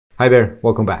Hi there,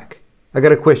 welcome back. I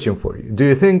got a question for you. Do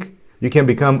you think you can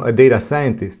become a data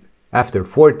scientist after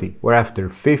 40 or after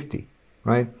 50,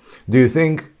 right? Do you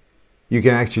think you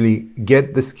can actually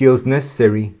get the skills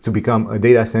necessary to become a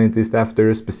data scientist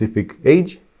after a specific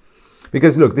age?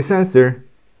 Because look, this answer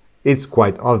is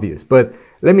quite obvious, but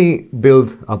let me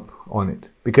build up on it.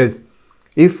 Because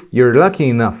if you're lucky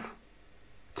enough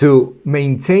to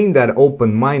maintain that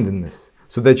open-mindedness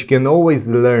so that you can always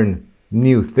learn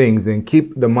new things and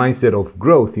keep the mindset of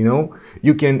growth,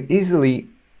 you can easily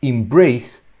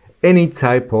embrace any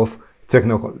type of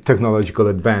technological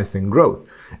advance and growth.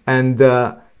 And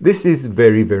this is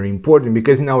very, very important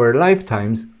because in our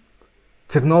lifetimes,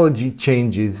 technology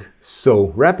changes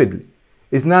so rapidly.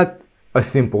 It's not a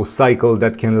simple cycle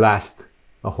that can last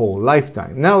a whole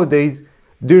lifetime. Nowadays,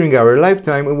 during our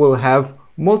lifetime, we will have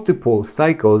multiple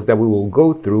cycles that we will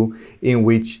go through in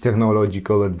which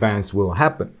technological advance will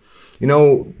happen.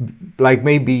 Like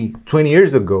maybe 20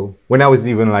 years ago, when I was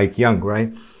even like young,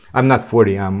 right? I'm not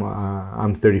 40,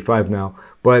 I'm 35 now.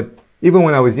 But even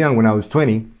when I was young, when I was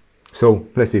 20, so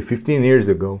let's say 15 years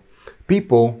ago,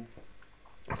 people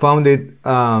found it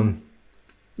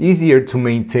easier to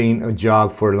maintain a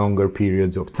job for longer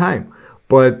periods of time.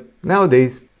 But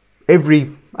nowadays,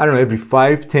 every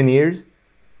 5-10 years,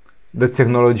 the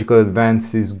technological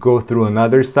advances go through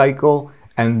another cycle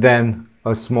and then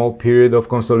a small period of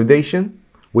consolidation,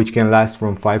 which can last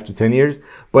from 5 to 10 years.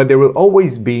 But there will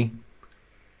always be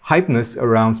hypeness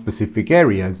around specific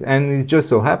areas. And it just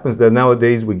so happens that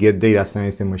nowadays we get data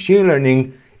science and machine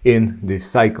learning in this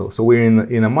cycle. So we're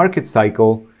in a market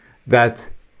cycle that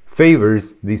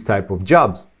favors these type of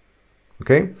jobs,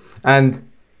 okay? And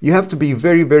you have to be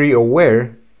very, very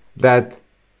aware that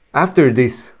after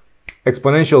this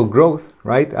exponential growth,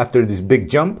 right, after this big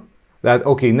jump, that,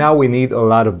 okay, now we need a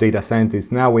lot of data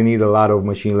scientists, now we need a lot of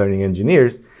machine learning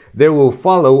engineers, there will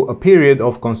follow a period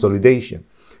of consolidation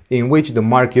in which the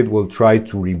market will try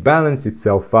to rebalance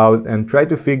itself out and try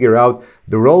to figure out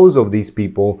the roles of these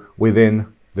people within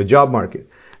the job market.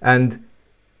 And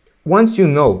once you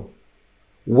know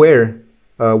where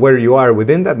you are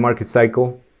within that market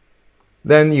cycle,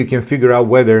 then you can figure out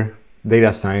whether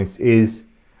data science is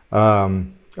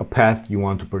a path you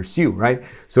want to pursue, right?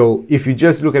 So if you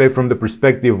just look at it from the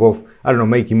perspective of,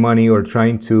 making money or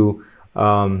trying to,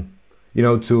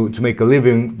 to make a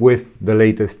living with the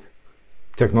latest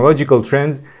technological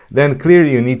trends, then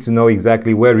clearly you need to know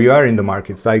exactly where you are in the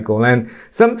market cycle. And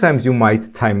sometimes you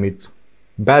might time it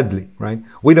badly, right?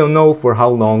 We don't know for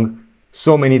how long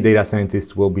so many data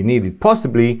scientists will be needed.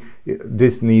 Possibly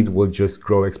this need will just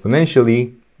grow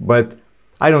exponentially, but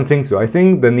I don't think so. I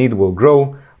think the need will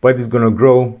grow, but it's going to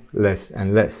grow less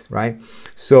and less, right?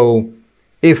 So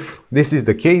if this is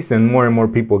the case and more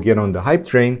people get on the hype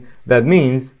train, that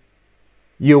means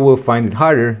you will find it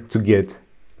harder to get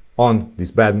on this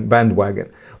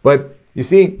bandwagon. But you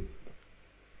see,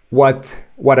 what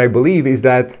I believe is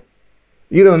that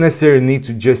you don't necessarily need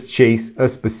to just chase a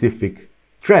specific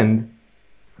trend.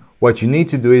 What you need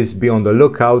to do is be on the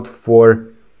lookout for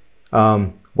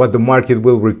what the market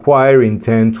will require in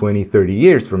 10, 20, 30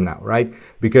 years from now, right?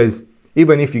 Because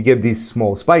even if you get these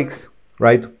small spikes,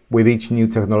 right, with each new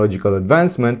technological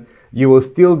advancement, you will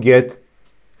still get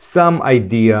some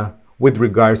idea with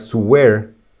regards to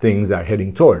where things are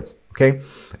heading towards, okay?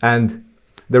 And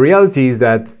the reality is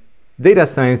that data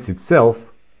science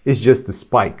itself is just a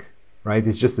spike, right?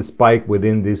 It's just a spike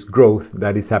within this growth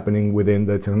that is happening within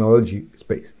the technology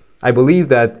space. I believe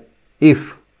that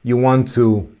if you want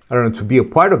to, to be a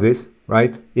part of this,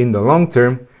 right, in the long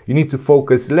term, you need to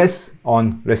focus less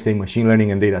on, let's say, machine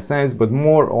learning and data science, but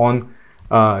more on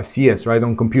CS, right,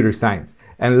 on computer science,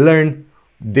 and learn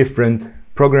different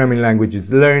programming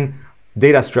languages, learn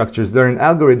data structures, learn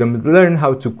algorithms, learn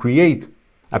how to create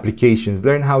applications,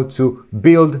 learn how to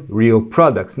build real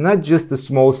products, not just a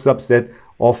small subset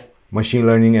of machine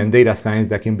learning and data science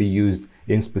that can be used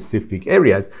in specific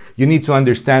areas. You need to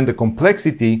understand the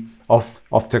complexity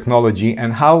of technology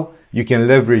and how you can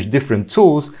leverage different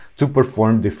tools to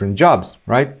perform different jobs,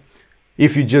 right?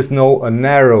 If you just know a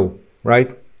narrow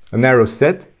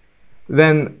set,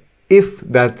 then if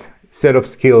that set of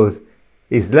skills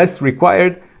is less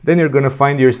required, then you're going to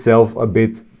find yourself a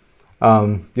bit,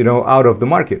 out of the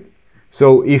market.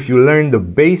 So if you learn the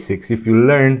basics,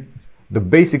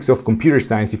 of computer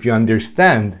science, if you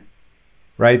understand,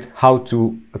 right, how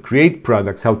to create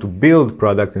products, how to build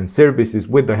products and services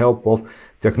with the help of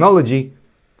technology,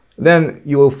 then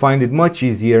you will find it much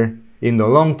easier in the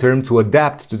long term to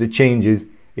adapt to the changes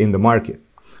in the market.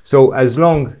 So as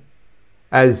long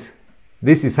as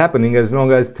this is happening, as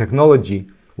long as technology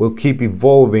will keep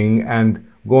evolving and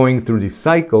going through these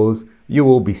cycles, you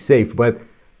will be safe. But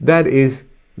that is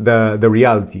the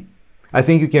reality. I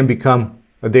think you can become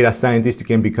a data scientist, you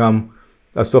can become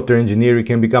a software engineer, you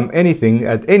can become anything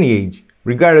at any age,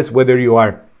 regardless whether you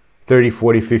are 30,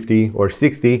 40, 50, or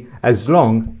 60, as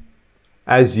long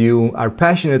as you are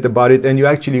passionate about it and you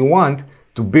actually want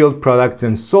to build products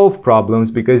and solve problems,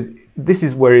 because this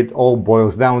is where it all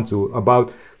boils down to,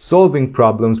 about solving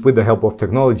problems with the help of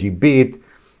technology, be it,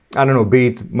 I don't know, be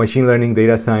it machine learning,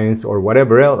 data science, or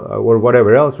whatever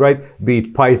else, right? Be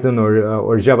it Python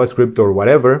or JavaScript or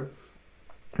whatever.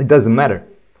 It doesn't matter.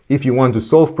 If you want to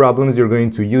solve problems, you're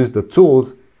going to use the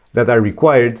tools that are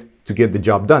required to get the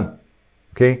job done.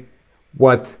 Okay?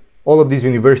 What all of these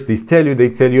universities tell you, they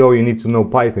tell you, oh, you need to know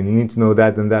Python, you need to know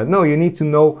that and that. No, you need to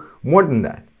know more than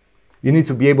that. You need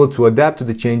to be able to adapt to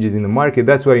the changes in the market.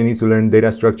 That's why you need to learn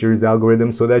data structures,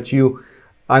 algorithms, so that you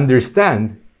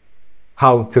understand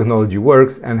how technology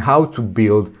works and how to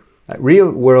build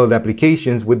real-world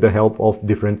applications with the help of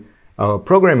different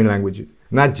programming languages,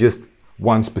 not just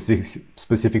one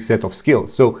specific set of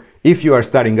skills. So if you are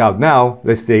starting out now,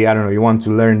 let's say, I don't know, you want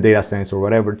to learn data science or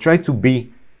whatever, try to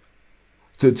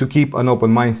keep an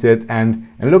open mindset and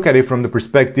look at it from the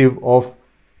perspective of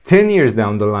 10 years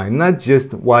down the line, not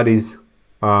just what is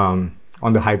on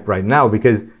the hype right now,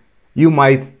 because you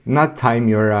might not time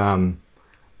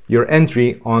your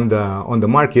entry on the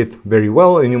market very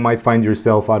well, and you might find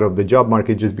yourself out of the job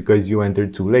market just because you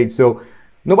entered too late. So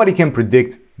nobody can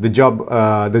predict the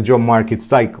job market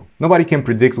cycle. Nobody can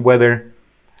predict whether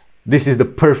this is the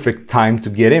perfect time to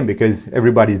get in, because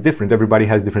everybody is different. Everybody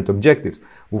has different objectives.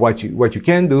 What you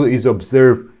can do is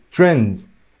observe trends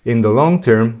in the long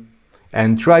term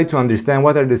and try to understand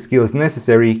what are the skills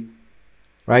necessary,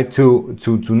 right, to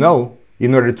know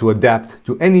in order to adapt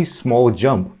to any small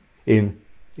jump in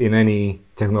any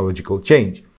technological change.